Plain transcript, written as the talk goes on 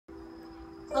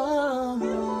Oh,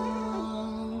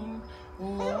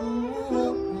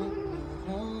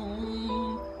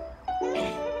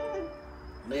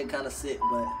 They kind of sick,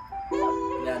 but we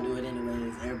gotta do it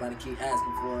anyways. Everybody keep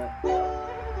asking for it.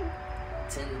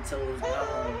 10 toes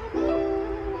down,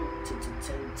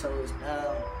 10 toes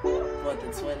down, for the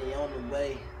 20 on the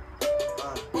way.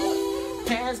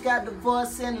 Parents got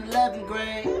divorced in 11th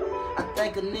grade. I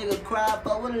think a nigga cried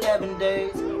for 11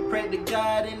 days. Prayed to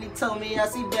God and he told me I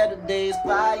see better days.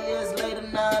 5 years later,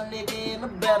 now a nigga in a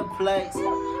better place.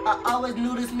 I always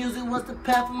knew this music was the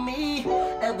path for me,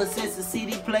 ever since the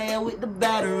CD player with the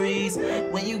batteries.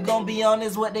 When you gon' be on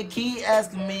is what they keep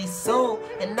asking me. So,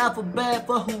 and not for bad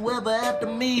for whoever after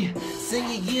me.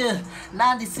 Senior year,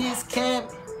 96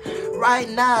 camp. Right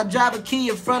now I drive a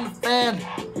Kia from the family.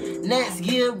 Next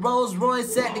year, Rolls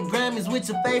Royce at the Grammys with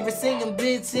your favorite singing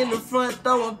bitch in the front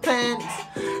throwing panties.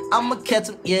 I'ma catch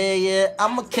 'em, yeah,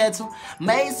 I'ma catch 'em.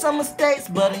 Made some mistakes,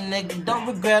 but a nigga don't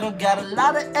regret 'em. Got a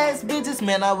lot of ex bitches,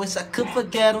 man, I wish I could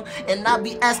forget 'em. And I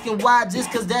be asking why,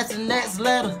 just cause that's the next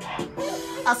letter.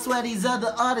 I swear these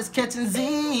other artists catching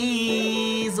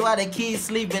Z's, why they keep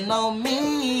sleeping on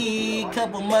me.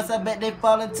 Couple months, I bet they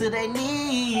falling to their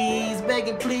knees,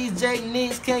 begging please,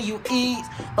 J.Nix, can you ease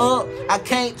up? I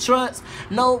can't trust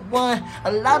no one.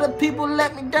 A lot of people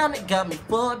let me down, it got me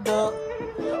fucked up.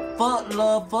 Fuck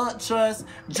love, fuck trust.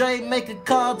 Dre make a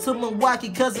call to Milwaukee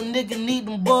cause a nigga need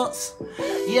them bucks.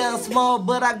 Yeah, I'm small,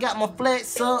 but I got my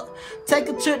flex up. Take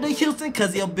a trip to Houston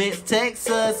cause your bitch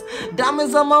Texas.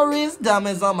 Diamonds on my wrist,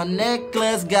 diamonds on my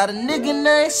necklace. Got a nigga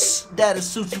named that'll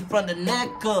shoot you from the neck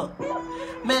up.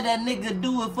 Man, that nigga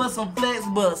do it for some flex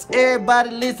bucks. Everybody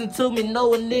listen to me,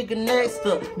 know a nigga next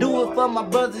up. Do it for my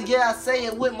brothers, yeah, I say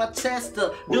it with my chest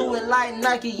up. Do it like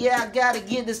Nike, yeah, I gotta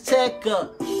get this check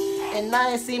up. And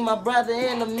I ain't seen my brother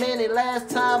in a minute. Last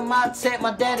time I checked,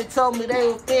 my daddy told me they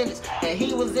were finished. And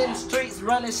he was in the streets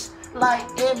running like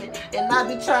Emmett. And I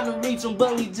be trying to reach him,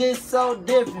 but we just so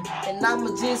different. And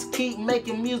I'ma just keep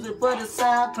making music for the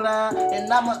SoundCloud.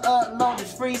 And I'ma upload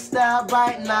this freestyle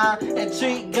right now. And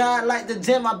treat God like the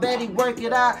gym, I bet he work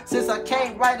it out. Since I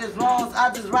can't write his wrongs,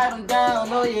 I just write them down,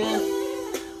 oh yeah.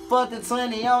 Fuck the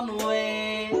 20 on the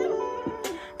way.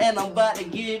 And I'm about to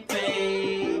get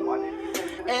paid.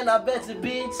 And I bet your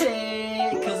bitch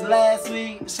head, cause last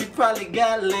week she probably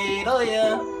got laid, oh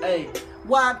yeah. Hey,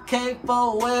 why can't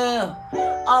fall well?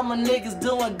 All my niggas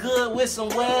doing good with some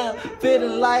well.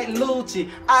 Fitting like Lucci,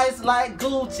 ice like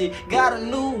Gucci. Got a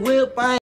new whip, I ain't